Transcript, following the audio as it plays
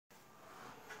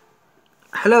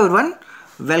Hello everyone,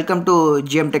 welcome to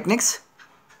GM Techniques.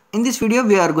 In this video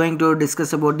we are going to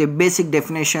discuss about the basic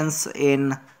definitions in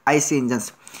IC engines.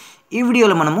 ఈ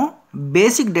వీడియోలో మనము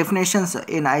basic definitions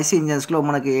in IC ఇంజన్స్లో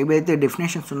మనకి ఏవైతే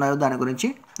definitions ఉన్నాయో దాని గురించి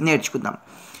నేర్చుకుందాం.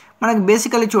 మనకి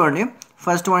బేసికల్లీ చూడండి,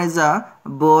 first one is the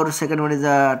bore, second one is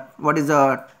the what is the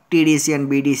TDC and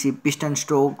BDC, piston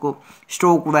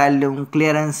stroke volume,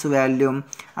 clearance volume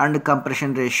and compression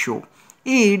ratio.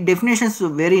 ఈ definitions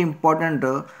very important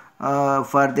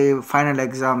for the final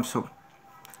exams.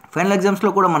 Final ఎగ్జామ్స్లో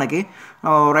కూడా మనకి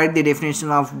right the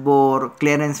definition of bore,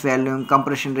 clearance volume,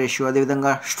 compression ratio,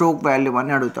 అదేవిధంగా stroke volume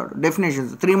అని అడుగుతాడు.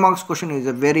 Definitions 3 marks question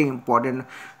is very important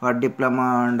for diploma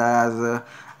and as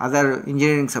other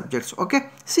engineering subjects. Okay,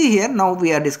 see here, now we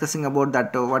are discussing about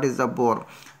that what is the bore.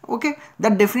 Okay,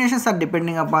 that definitions are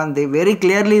depending upon the very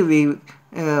clearly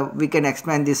we can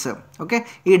explain this. Okay,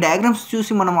 ఈ diagrams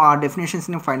చూసి మనం ఆ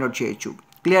డెఫినేషన్స్ని find out చేయొచ్చు,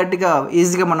 క్లియర్గా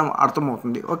ఈజీగా మనం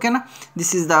అర్థమవుతుంది. ఓకేనా,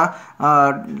 this is the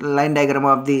line diagram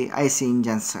of the IC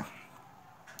engines.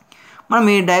 మనం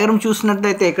ఈ డయాగ్రామ్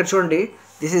చూసినట్లయితే ఇక్కడ చూడండి,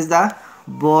 దిస్ ఈజ్ ద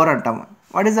బోర్ అంటాము.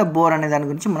 వాట్ ఈస్ ద బోర్ అనే దాని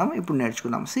గురించి మనం ఇప్పుడు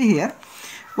నేర్చుకుందాం. See here,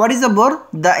 what is the bore?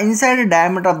 The inside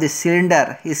diameter of the cylinder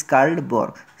is called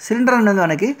bore. Cylinder అనేది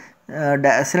మనకి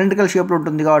సిలిండ్రికల్ షేప్లో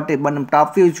ఉంటుంది కాబట్టి మనం టాప్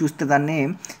వ్యూ చూస్తే దాన్ని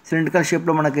సిలిండ్రికల్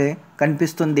షేప్లో మనకి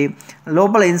కనిపిస్తుంది.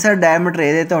 లోపల ఇన్సైడ్ డయామీటర్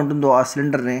ఏదైతే ఉంటుందో ఆ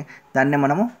సిలిండర్ని దాన్ని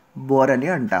మనము బోర్ అని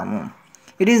అంటాము.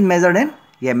 ఇట్ ఈస్ మెజర్డ్ ఇన్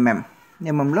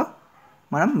ఎంఎంలో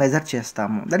మనం మెజర్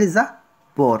చేస్తాము. That is the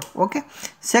bore. Okay,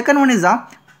 second one is the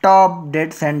top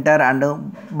dead centre and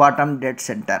bottom dead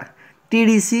centre,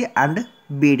 TDC and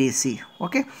BDC.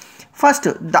 Okay, first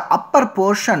the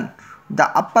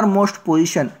uppermost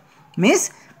position means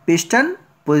piston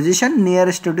position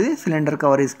nearest to the cylinder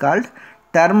cover is called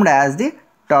termed as the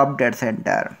top dead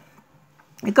center.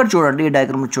 ఇక్కడ చూడండి, ఈ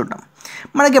diagram చూద్దాం.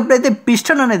 మనకి ఎప్పుడైతే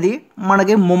piston అనేది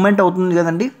మనకి moment అవుతుంది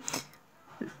కదండి,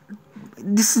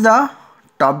 this is the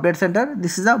top dead centre,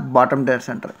 this is the bottom dead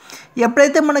centre.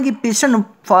 ఎప్పుడైతే మనకి పిస్టన్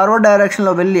ఫార్వర్డ్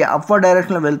డైరెక్షన్లో వెళ్ళి అప్వర్డ్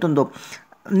డైరెక్షన్లో వెళ్తుందో,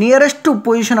 nearest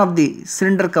position of the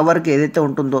cylinder కవర్కి ఏదైతే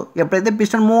ఉంటుందో, ఎప్పుడైతే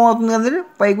పిస్టన్ మూవ్ అవుతుంది కదండి,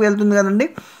 పైకి వెళ్తుంది కదండి,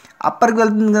 అప్పర్కి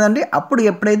వెళ్తుంది కదండి, అప్పుడు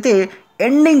ఎప్పుడైతే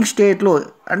ఎండింగ్ స్టేజ్లో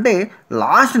అంటే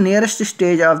last nearest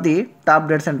stage of the top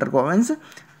dead centre means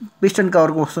piston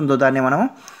కవర్కి వస్తుందో దాన్ని మనం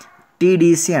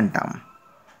TDC అంటాము.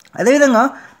 అదేవిధంగా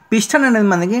పిస్టన్ అనేది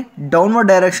మనకి డౌన్వర్డ్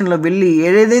డైరెక్షన్లో వెళ్ళి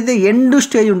ఏదైతే ఎండ్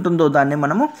స్టేజ్ ఉంటుందో దాన్ని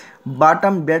మనము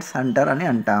బాటమ్ డెడ్ సెంటర్ అని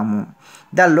అంటాము.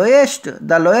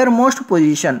 The lower most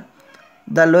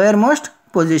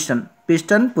position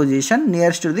piston position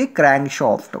nearest to the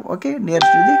crankshaft. Okay,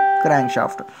 nearest to the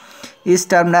crankshaft is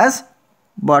termed as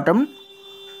bottom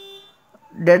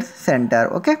dead center.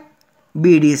 Okay,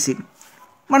 BDC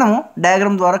మనము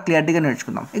డయాగ్రామ్ ద్వారా క్లియర్గా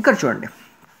నేర్చుకుందాం. ఇక్కడ చూడండి,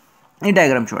 ఈ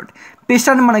డయాగ్రామ్ చూడండి,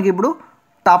 పిస్టన్ మనకి ఇప్పుడు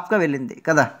టాప్గా వెళ్ళింది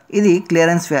కదా, ఇది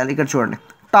క్లియరెన్స్ వాల్యూ. ఇక్కడ చూడండి,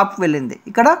 టాప్ వెళ్ళింది,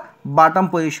 ఇక్కడ బాటమ్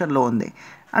పొజిషన్లో ఉంది,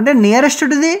 అంటే nearest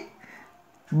to the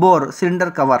bore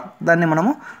cylinder cover దాన్ని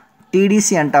మనము TDC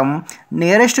అంటాము.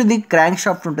 నియరెస్ట్ ది క్రాంక్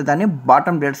షాఫ్ట్ ఉంటుంది, దాన్ని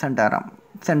బాటమ్ డెడ్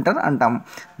సెంటర్ అంటాము.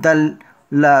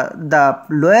 ద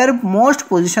లోయర్ మోస్ట్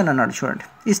పొజిషన్ అన్నాడు చూడండి,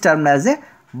 is termed as a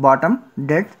bottom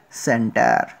dead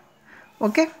centre.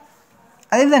 Okay,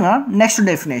 అదేవిధంగా నెక్స్ట్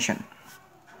డెఫినేషన్,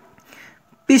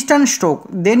 పిస్టన్ స్ట్రోక్.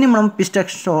 దేన్ని మనం పిస్టన్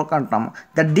స్ట్రోక్ అంటాము.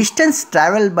 The distance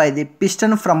travel by the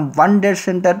piston from one dead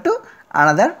centre to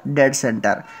another dead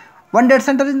centre. One dead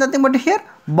centre is nothing but here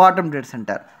bottom dead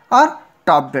centre are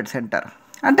top dead centre.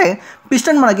 అంటే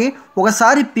piston మనకి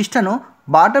ఒకసారి piston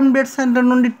bottom dead centre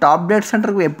నుండి top dead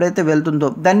సెంటర్కి ఎప్పుడైతే వెళ్తుందో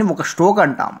దాన్ని ఒక stroke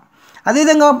అంటాము.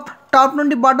 అదేవిధంగా టాప్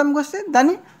నుండి బాటమ్కి వస్తే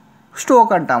దాన్ని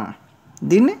స్ట్రోక్ అంటాము,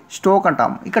 దీన్ని స్ట్రోక్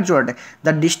అంటాము. ఇక్కడ చూడండి,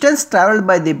 the distance travelled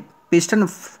by the piston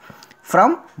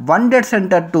from one dead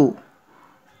centre to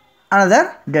another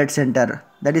dead centre,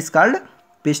 that is called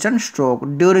piston stroke.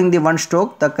 During the one stroke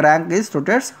the crank is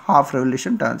rotates half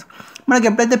revolution turns. మనకి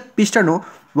ఎప్పుడైతే piston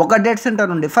ఒక dead centre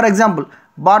నుండి, for example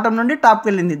bottom నుండి top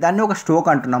వెళ్ళింది, దాన్ని ఒక stroke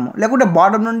అంటున్నాము. లేకుంటే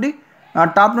బాటమ్ నుండి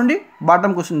టాప్ నుండి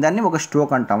బాటమ్కి వస్తుంది, దాన్ని ఒక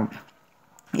స్ట్రోక్ అంటాము.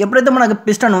 ఎప్పుడైతే మనకి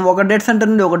పిస్టన్ ఒక డెడ్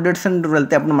సెంటర్ నుండి ఒక డెడ్ సెంటర్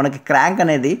వెళ్తే అప్పుడు మనకి క్రాంక్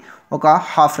అనేది ఒక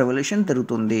హాఫ్ రెవల్యూషన్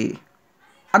తిరుగుతుంది.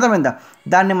 అర్థమైందా?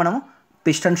 దాన్ని మనము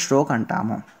పిస్టన్ స్ట్రోక్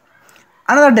అంటాము.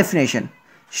 Another definition,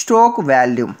 stroke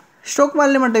volume. Stroke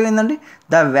volume అంటే ఏంటండి?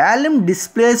 The volume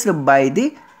displaced by the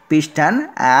piston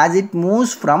as it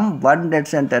moves from one dead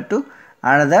centre to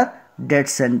another dead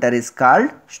centre is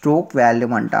called stroke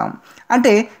volume అంటాం.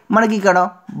 అంటే మనకి ఇక్కడ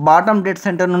బాటమ్ డెడ్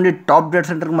సెంటర్ నుండి top dead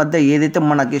centre మధ్య ఏదైతే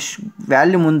మనకి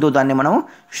వాల్యూమ్ ఉందో దాన్ని మనము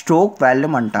స్ట్రోక్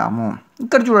వాల్యూమ్ అంటాము.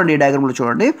 ఇక్కడ చూడండి, ఈ డయాగ్రామ్లో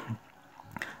చూడండి,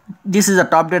 this is the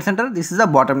top dead center, this is the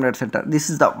bottom dead center, this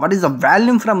is the what is the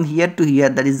volume from here to here,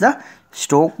 that is the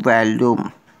stroke volume.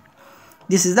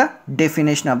 this is the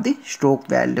definition of the stroke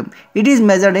volume. It is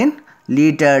measured in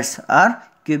liters or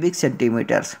cubic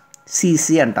centimeters. cc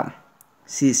antam,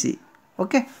 cc.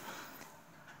 Okay,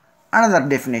 another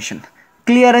definition,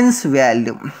 clearance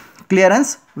volume.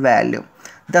 Clearance volume,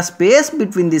 the space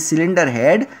between the cylinder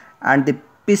head and the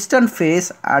piston face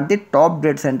at the top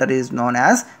dead center is known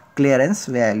as clearance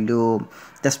volume.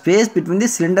 The space between the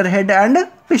cylinder head and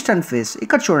piston face.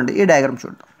 ఇక్కడ చూడండి, ఈ diagram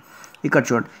చూద్దాం. ఇక్కడ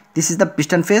చూడండి, this is the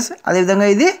piston face, అదేవిధంగా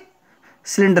ఇది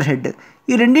cylinder head.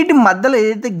 ఈ రెండింటి మధ్యలో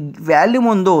ఏదైతే వాల్యూమ్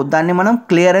ఉందో దాన్ని మనం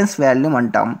క్లియరెన్స్ వాల్యూమ్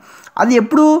అంటాం. అది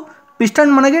ఎప్పుడు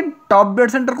పిస్టన్ మనకి టాప్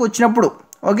డెడ్ సెంటర్కి వచ్చినప్పుడు,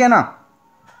 ఓకేనా,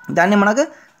 దాన్ని మనకు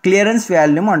క్లియరెన్స్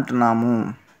వాల్యూమ్ అంటున్నాము.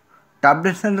 టాప్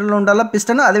డెడ్ సెంటర్లో ఉండాలా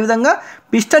పిస్టన్, అదేవిధంగా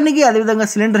పిస్టన్కి అదేవిధంగా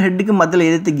సిలిండర్ హెడ్కి మధ్యలో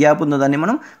ఏదైతే గ్యాప్ ఉందో దాన్ని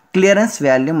మనం క్లియరెన్స్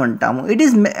వాల్యూమ్ అంటాము. It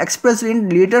is expressed in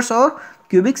litres are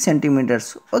cubic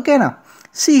centimetres. ఓకేనా.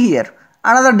 See here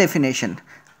another definition,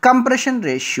 compression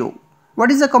ratio. What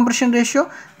is the compression ratio?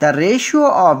 The ratio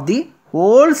of the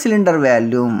whole cylinder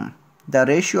volume. The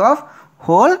ratio of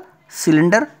whole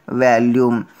cylinder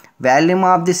volume. Volume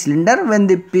of the cylinder when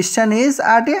the piston is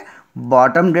at a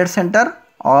bottom dead center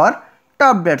or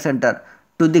top dead center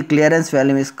to the clearance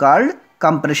volume is called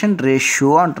compression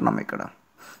ratio అంటున్నాం ఇక్కడ.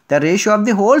 The ratio of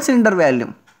the whole cylinder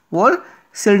volume. Whole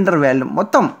cylinder volume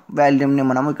మొత్తం వాల్యూమ్ని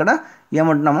మనం ఇక్కడ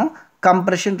ఏమంటున్నాము,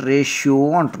 compression ratio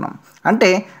అంటున్నాం. అంటే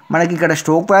మనకి ఇక్కడ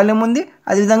stroke volume ఉంది,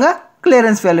 అదేవిధంగా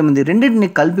క్లియరెన్స్ వాల్యూమ్ ఉంది. రెండింటిని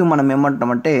కలిపి మనం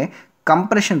ఏమంటున్నామంటే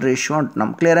కంప్రెషన్ రేషియో అంటున్నాం.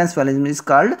 Clearance volume is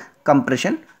called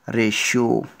compression ratio.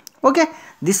 Okay,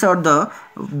 this are the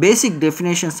basic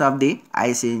definitions of the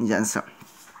IC engines.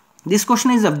 This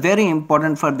question is very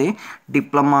important for the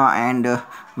diploma and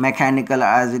mechanical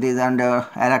as it is, and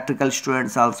electrical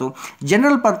students also.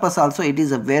 General purpose also it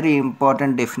is a very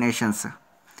important definitions.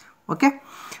 Okay,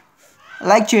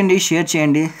 like చేయండి, share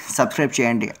చేయండి, subscribe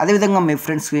చేయండి. అదేవిధంగా మీ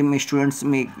ఫ్రెండ్స్కి, మీ students,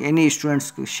 me any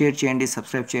స్టూడెంట్స్కి share చేయండి,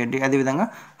 subscribe చేయండి. అదేవిధంగా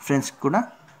ఫ్రెండ్స్కి కూడా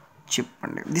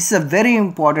చెప్పండి. This is a very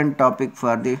important topic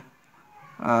for the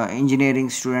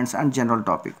engineering students and general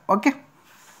topic. Okay.